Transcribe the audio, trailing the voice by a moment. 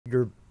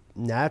your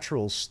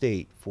natural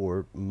state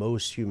for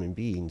most human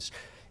beings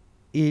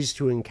is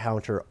to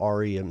encounter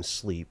REM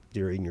sleep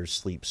during your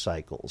sleep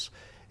cycles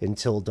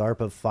until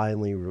DARPA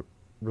finally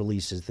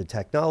releases the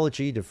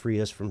technology to free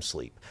us from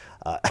sleep.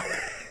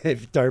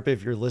 If DARPA,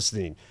 if you're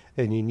listening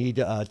and you need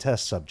a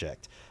test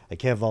subject, I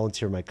can't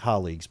volunteer my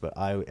colleagues, but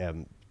I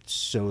am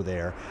so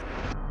there.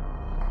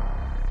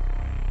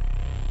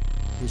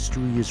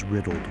 History is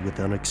riddled with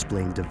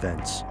unexplained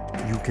events.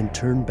 You can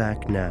turn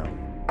back now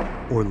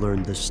or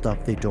learn the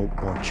stuff they don't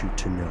want you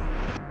to know.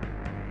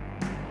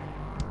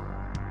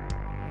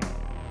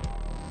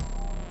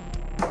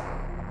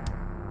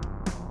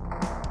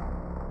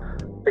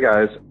 Hey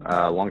guys,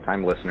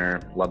 long-time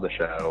listener, love the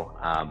show.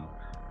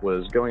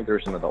 Was going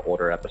through some of the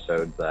older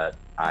episodes that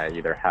I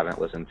either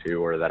haven't listened to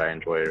or that I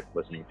enjoy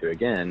listening to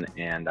again,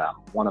 and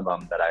one of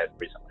them that I had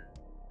recently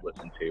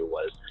listened to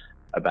was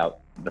about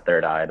the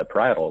third eye, the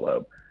parietal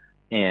lobe.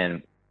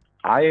 And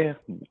I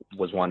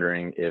was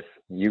wondering if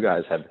you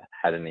guys have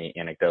had any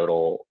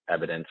anecdotal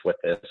evidence with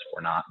this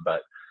or not,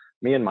 but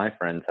me and my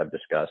friends have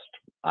discussed,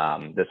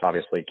 this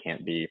obviously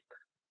can't be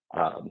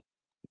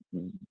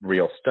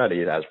real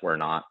studies as we're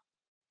not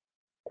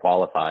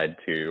qualified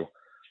to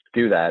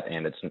do that,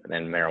 and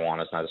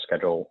marijuana is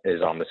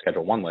on the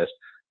Schedule 1 list,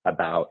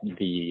 about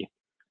the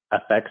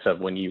effects of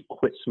when you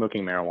quit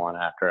smoking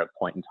marijuana after a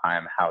point in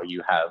time, how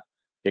you have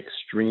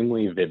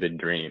extremely vivid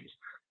dreams,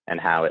 and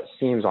how it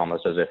seems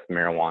almost as if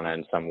marijuana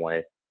in some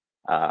way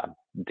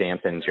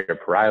dampens your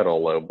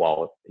parietal lobe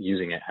while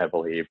using it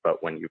heavily,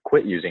 but when you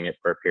quit using it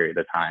for a period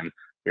of time,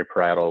 your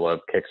parietal lobe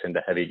kicks into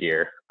heavy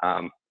gear.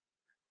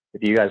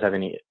 If you guys have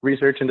any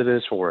research into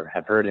this or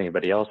have heard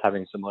anybody else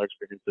having similar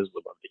experiences,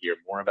 would love to hear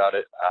more about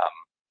it.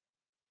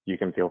 You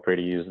can feel free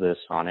to use this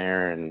on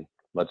air, and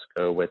let's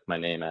go with my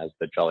name as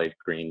the Jolly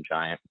Green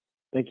Giant.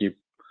 Thank you.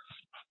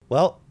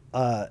 Well,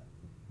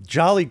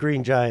 Jolly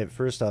Green Giant,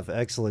 first off,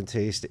 excellent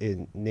taste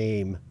in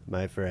name,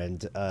 my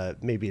friend.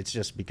 Maybe it's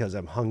just because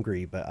I'm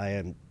hungry, but I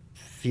am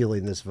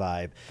feeling this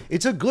vibe.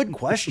 It's a good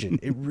question.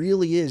 It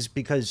really is,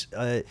 because,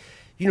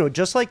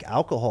 just like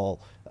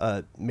alcohol,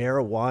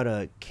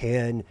 marijuana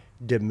can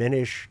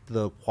diminish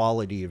the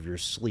quality of your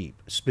sleep,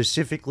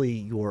 specifically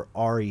your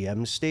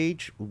REM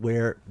stage,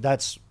 where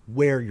that's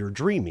where you're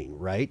dreaming,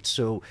 right?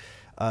 So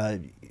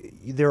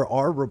there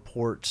are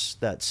reports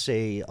that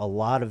say a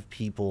lot of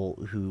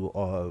people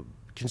who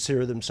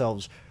consider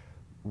themselves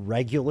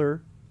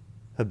regular,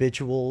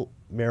 habitual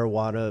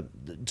marijuana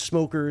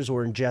smokers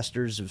or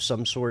ingesters of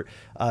some sort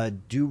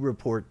do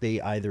report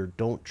they either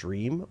don't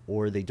dream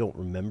or they don't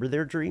remember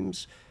their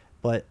dreams.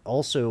 But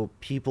also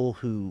people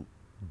who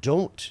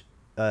don't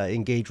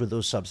engage with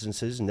those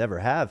substances and never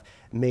have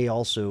may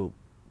also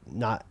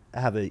not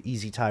have an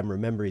easy time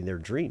remembering their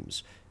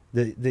dreams.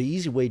 The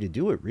easy way to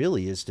do it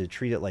really is to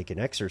treat it like an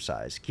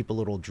exercise. Keep a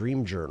little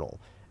dream journal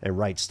and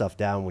write stuff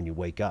down when you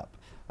wake up.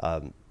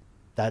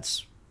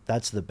 That's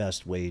the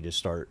best way to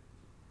start.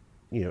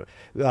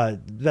 The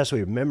best way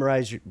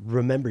to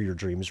remember your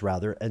dreams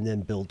rather, and then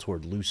build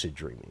toward lucid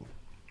dreaming.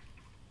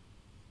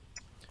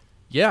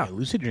 Yeah,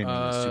 lucid dreaming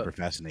is super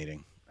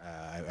fascinating.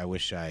 I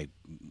wish I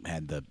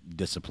had the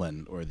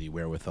discipline or the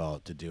wherewithal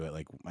to do it.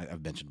 Like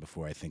I've mentioned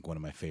before, I think one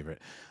of my favorite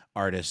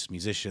artists,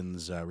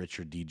 musicians,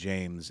 Richard D.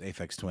 James,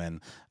 Aphex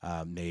Twin,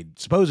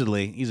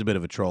 supposedly, he's a bit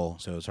of a troll,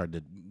 so it's hard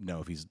to know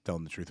if he's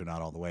telling the truth or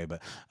not all the way,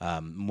 but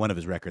one of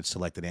his records,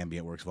 Selected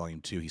Ambient Works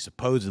Volume 2, he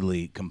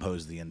supposedly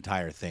composed the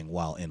entire thing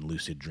while in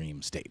lucid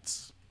dream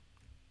states.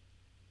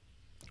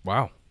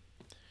 Wow.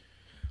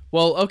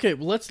 Well, okay,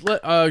 let's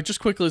just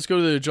quickly, let's go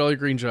to the Jolly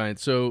Green Giant.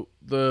 So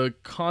the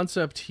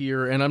concept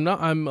here, and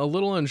I'm a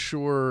little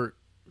unsure,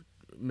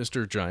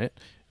 Mr. Giant,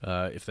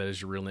 if that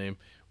is your real name,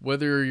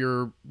 whether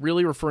you're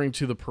really referring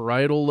to the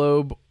parietal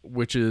lobe,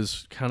 which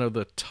is kind of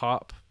the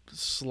top,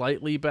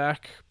 slightly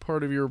back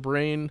part of your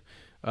brain,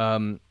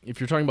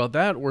 if you're talking about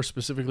that, or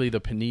specifically the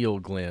pineal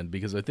gland,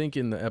 because I think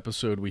in the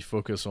episode we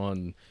focus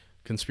on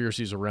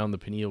conspiracies around the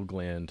pineal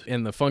gland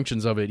and the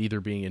functions of it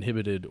either being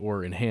inhibited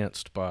or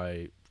enhanced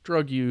by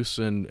drug use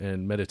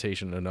and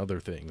meditation and other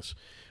things.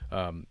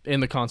 And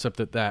the concept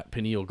that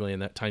pineal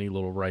gland, that tiny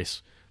little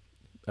rice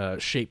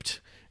shaped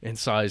and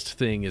sized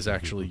thing, is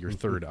actually your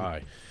third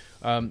eye.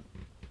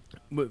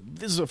 But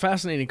this is a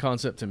fascinating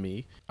concept to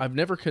me. I've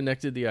never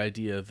connected the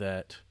idea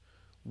that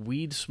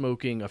weed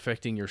smoking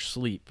affecting your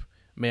sleep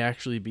may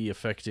actually be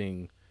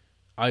affecting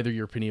either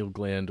your pineal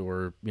gland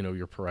or,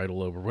 your parietal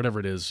lobe or whatever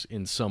it is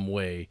in some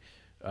way,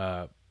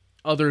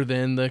 other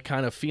than the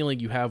kind of feeling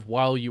you have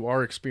while you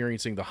are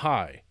experiencing the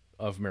high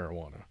of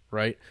marijuana,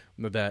 right?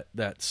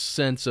 That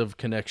sense of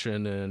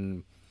connection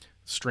and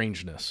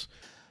strangeness.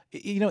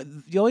 You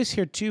always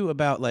hear too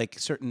about like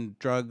certain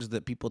drugs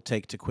that people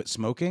take to quit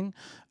smoking,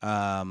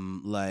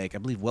 like I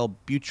believe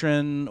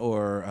Wellbutrin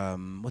or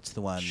what's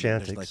the one?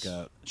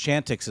 Chantix.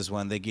 Chantix is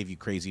one. They give you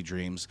crazy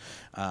dreams,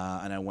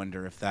 and I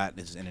wonder if that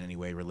is in any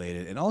way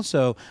related. And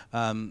also,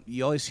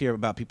 you always hear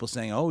about people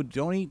saying, "Oh,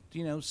 don't eat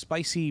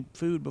spicy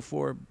food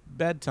before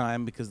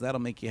bedtime because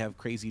that'll make you have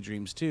crazy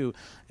dreams too.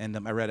 And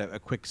I read a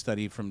quick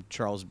study from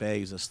Charles Bay,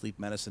 who's a sleep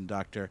medicine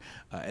doctor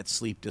at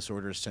Sleep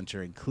Disorders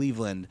Center in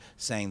Cleveland,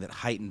 saying that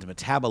heightened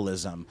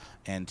metabolism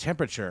and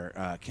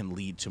temperature can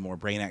lead to more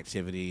brain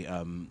activity,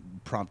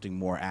 prompting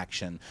more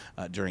action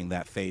during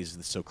that phase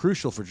that's so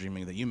crucial for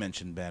dreaming that you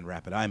mentioned, Ben,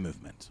 rapid eye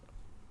movement.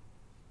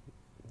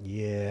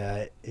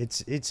 Yeah,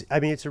 it's I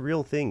mean, it's a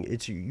real thing.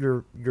 It's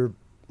your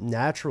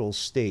natural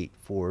state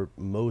for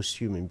most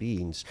human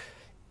beings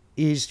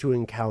is to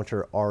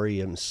encounter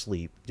REM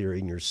sleep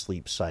during your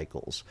sleep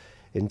cycles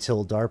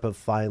until DARPA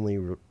finally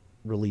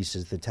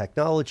releases the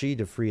technology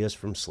to free us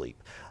from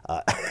sleep.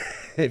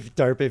 If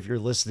DARPA, if you're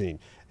listening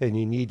and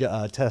you need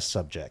a test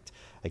subject,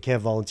 I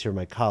can't volunteer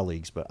my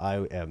colleagues, but I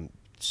am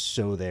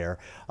so there.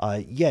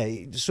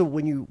 Yeah, so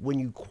when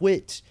you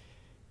quit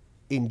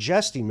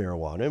ingesting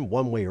marijuana in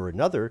one way or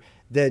another,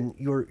 then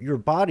your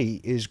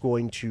body is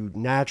going to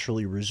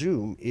naturally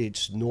resume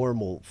its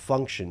normal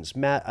functions.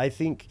 Matt,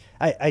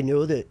 I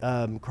know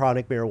that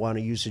chronic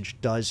marijuana usage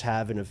does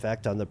have an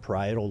effect on the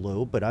parietal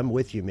lobe, but I'm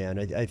with you, man.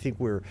 I think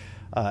we're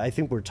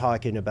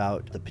talking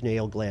about the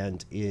pineal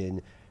gland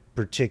in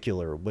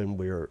particular when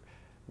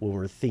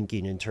we're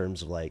thinking in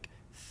terms of like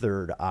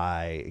third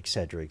eye, et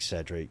cetera, et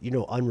cetera. You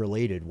know,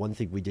 unrelated, one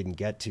thing we didn't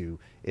get to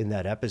in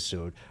that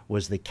episode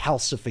was the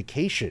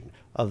calcification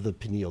of the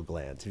pineal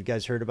gland. Have you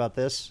guys heard about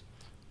this?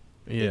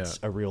 Yeah. It's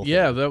a real thing.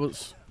 Yeah, that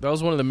was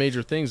one of the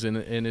major things, and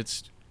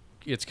it's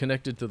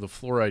connected to the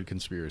fluoride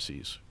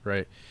conspiracies,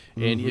 right?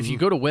 And if you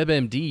go to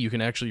WebMD, you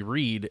can actually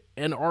read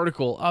an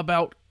article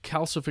about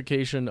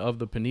calcification of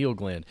the pineal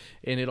gland,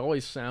 and it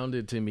always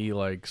sounded to me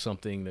like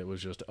something that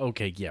was just,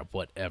 okay, yeah,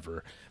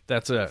 whatever.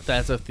 That's a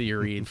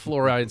theory. And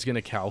fluoride's going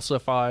to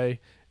calcify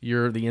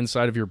the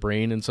inside of your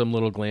brain and some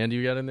little gland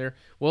you got in there.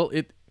 Well,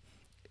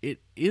 it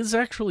is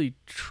actually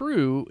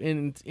true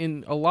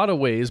in a lot of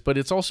ways, but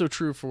it's also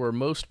true for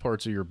most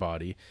parts of your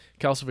body.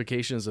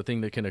 Calcification is a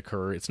thing that can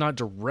occur. It's not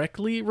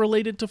directly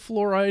related to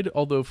fluoride,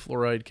 although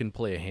fluoride can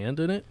play a hand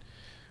in it.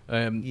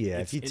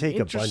 If you take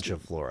a bunch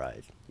of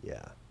fluoride,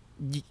 yeah.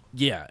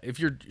 Yeah, if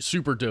you're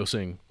super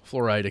dosing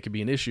fluoride, it could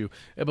be an issue.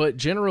 But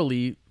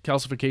generally,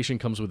 calcification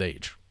comes with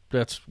age.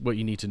 That's what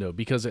you need to know,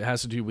 because it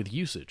has to do with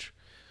usage.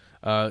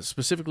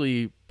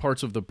 Specifically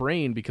parts of the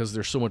brain, because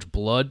there's so much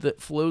blood that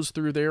flows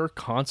through there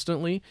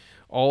constantly.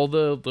 All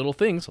the little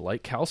things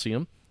like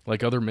calcium,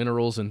 like other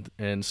minerals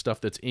and stuff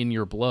that's in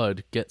your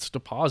blood, gets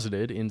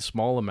deposited in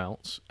small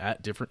amounts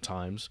at different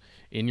times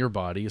in your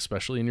body,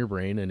 especially in your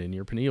brain and in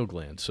your pineal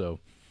gland. So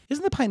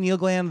isn't the pineal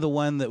gland the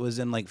one that was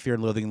in like Fear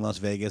and Loathing in Las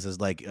Vegas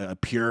as like a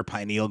pure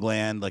pineal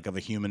gland, like of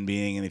a human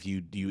being, and if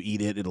you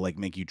eat it, it'll like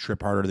make you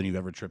trip harder than you've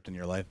ever tripped in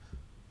your life?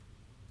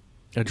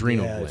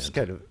 Adrenal gland. It's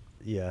kind of,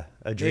 yeah.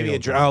 Maybe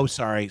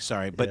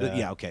sorry. But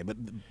yeah, okay.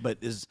 But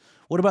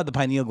what about the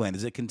pineal gland?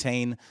 Does it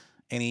contain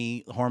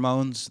any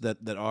hormones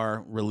that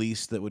are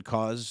released that would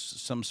cause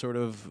some sort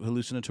of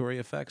hallucinatory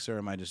effects, or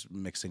am I just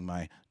mixing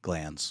my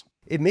glands?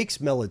 It makes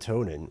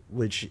melatonin,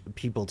 which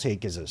people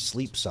take as a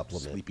sleep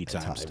supplement. Sleepy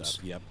time stuff.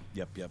 Yep.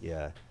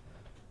 Yeah.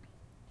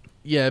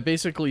 Yeah, it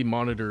basically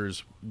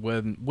monitors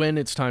when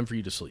it's time for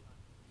you to sleep.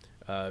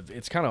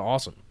 It's kind of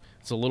awesome.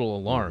 It's a little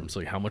alarm. It's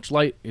like, how much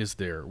light is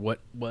there? What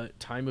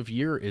time of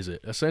year is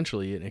it?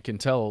 Essentially, and it can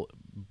tell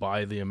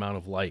by the amount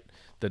of light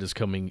that is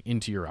coming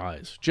into your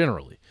eyes.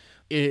 Generally,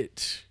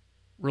 it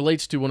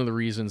relates to one of the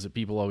reasons that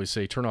people always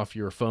say turn off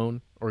your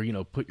phone, or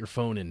put your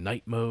phone in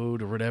night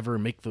mode or whatever,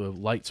 make the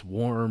lights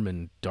warm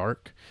and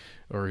dark,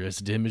 or as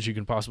dim as you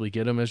can possibly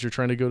get them as you're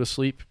trying to go to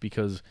sleep.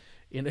 Because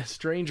in a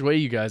strange way,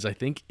 you guys, I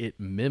think it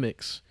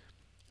mimics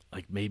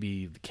like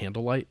maybe the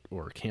candlelight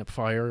or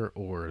campfire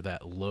or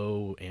that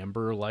low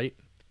amber light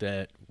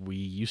that we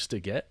used to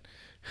get,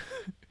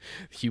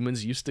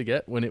 humans used to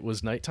get when it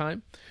was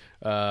nighttime.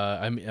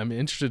 I'm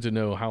interested to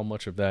know how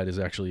much of that is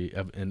actually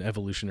an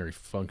evolutionary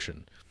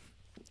function.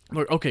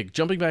 Okay,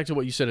 jumping back to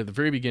what you said at the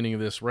very beginning of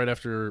this, right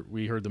after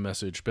we heard the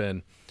message,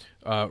 Ben,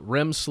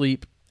 REM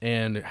sleep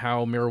and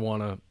how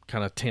marijuana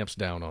kind of tamps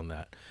down on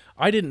that.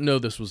 I didn't know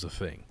this was a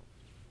thing.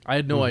 I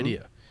had no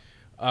idea.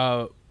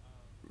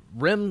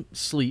 REM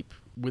sleep,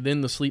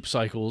 within the sleep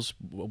cycles,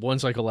 one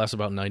cycle lasts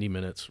about 90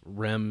 minutes.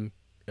 REM,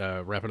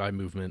 rapid eye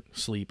movement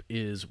sleep,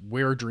 is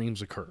where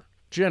dreams occur.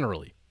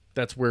 Generally,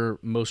 that's where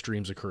most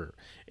dreams occur.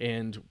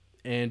 And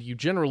you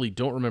generally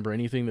don't remember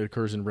anything that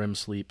occurs in REM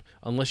sleep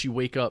unless you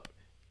wake up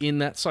in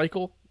that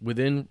cycle,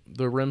 within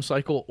the REM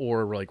cycle,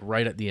 or like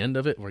right at the end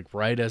of it, like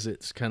right as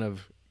it's kind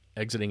of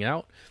exiting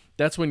out.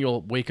 That's when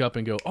you'll wake up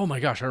and go, oh my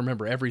gosh, I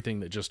remember everything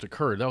that just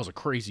occurred. That was a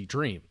crazy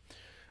dream.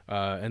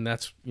 And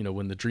that's,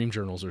 when the dream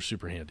journals are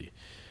super handy.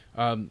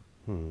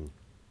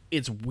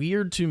 It's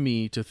weird to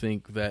me to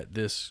think that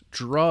this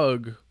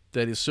drug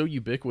that is so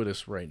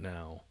ubiquitous right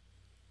now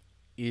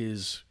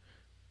is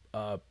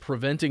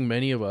preventing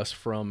many of us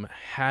from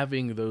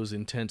having those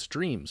intense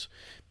dreams.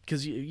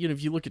 Because,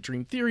 if you look at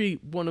dream theory,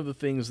 one of the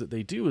things that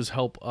they do is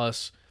help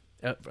us,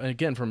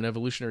 again, from an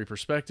evolutionary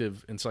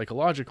perspective and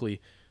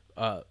psychologically,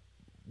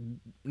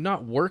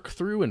 not work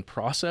through and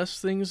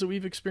process things that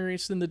we've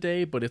experienced in the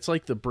day, but it's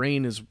like the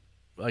brain is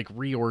like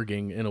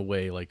reorging in a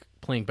way, like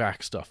playing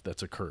back stuff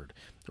that's occurred,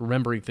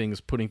 remembering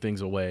things, putting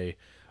things away.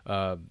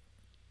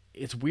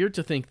 It's weird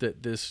to think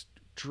that this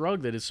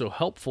drug that is so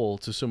helpful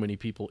to so many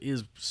people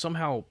is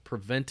somehow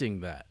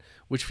preventing that,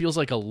 which feels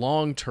like a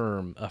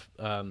long-term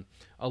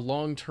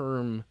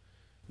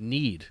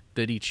need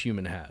that each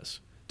human has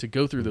to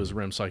go through those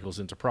REM cycles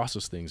and to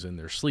process things in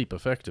their sleep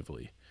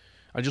effectively.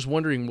 I'm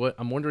wondering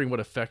what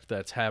effect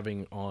that's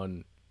having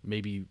on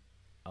maybe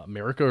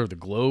America or the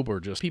globe, or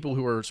just people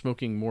who are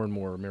smoking more and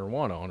more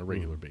marijuana on a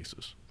regular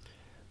basis.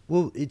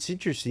 Well, it's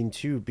interesting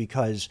too,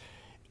 because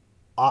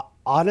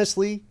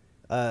honestly,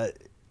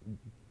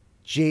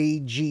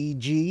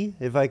 JGG,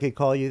 if I could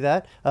call you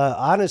that,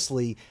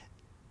 honestly,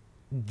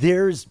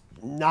 there's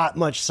not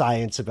much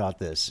science about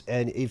this.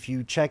 And if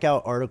you check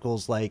out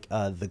articles like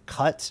The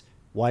Cut,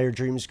 Why Your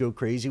Dreams Go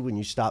Crazy When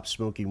You Stop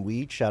Smoking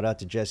Weed, shout out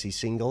to Jesse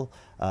Singal,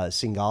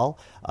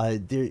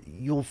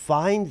 you'll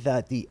find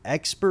that the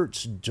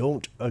experts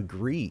don't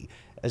agree.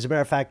 As a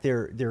matter of fact,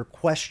 they're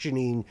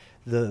questioning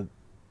the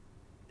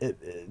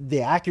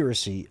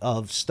accuracy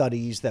of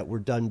studies that were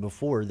done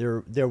before.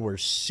 There were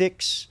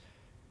 6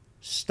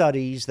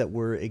 studies that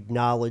were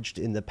acknowledged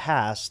in the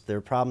past. There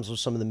are problems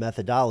with some of the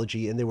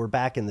methodology, and they were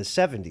back in the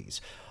 70s.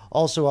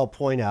 Also, I'll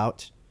point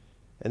out,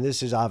 and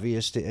this is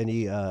obvious to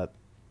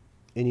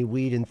any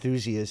weed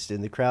enthusiast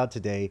in the crowd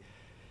today,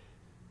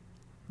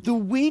 the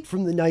weed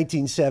from the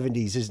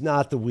 1970s is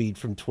not the weed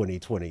from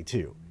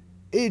 2022.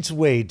 It's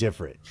way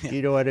different.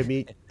 You know what I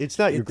mean? It's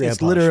not your grandpa's.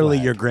 It's literally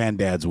swag. your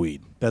granddad's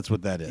weed. That's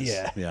what that is.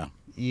 Yeah. Yeah.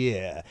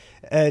 Yeah.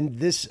 And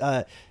this,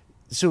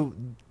 so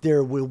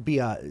there will be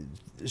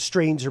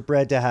strains are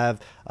bred to have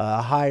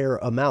higher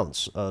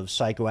amounts of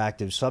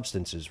psychoactive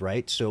substances,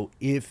 right? So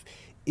if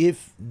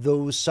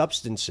those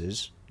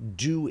substances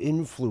do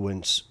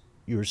influence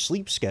your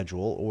sleep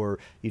schedule or,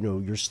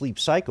 your sleep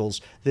cycles,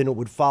 then it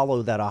would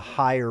follow that a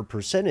higher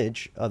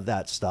percentage of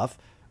that stuff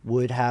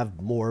would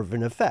have more of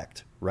an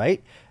effect,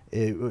 right?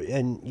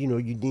 And you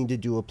need to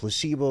do a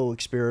placebo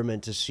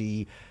experiment to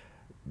see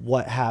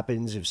what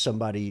happens if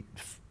somebody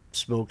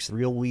smokes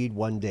real weed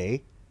one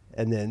day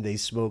and then they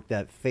smoke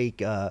that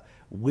fake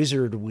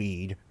wizard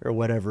weed or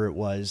whatever it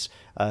was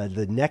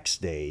the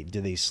next day.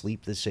 Do they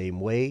sleep the same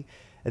way?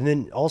 And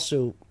then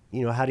also,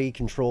 how do you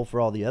control for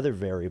all the other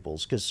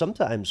variables? Because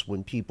sometimes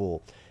when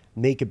people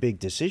make a big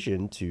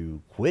decision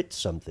to quit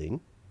something,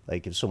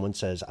 like if someone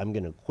says, I'm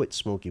going to quit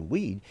smoking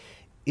weed,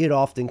 it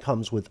often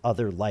comes with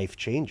other life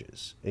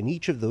changes. And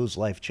each of those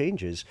life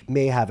changes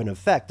may have an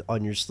effect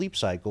on your sleep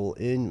cycle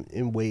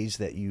in ways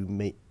that you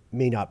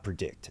may not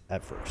predict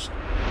at first.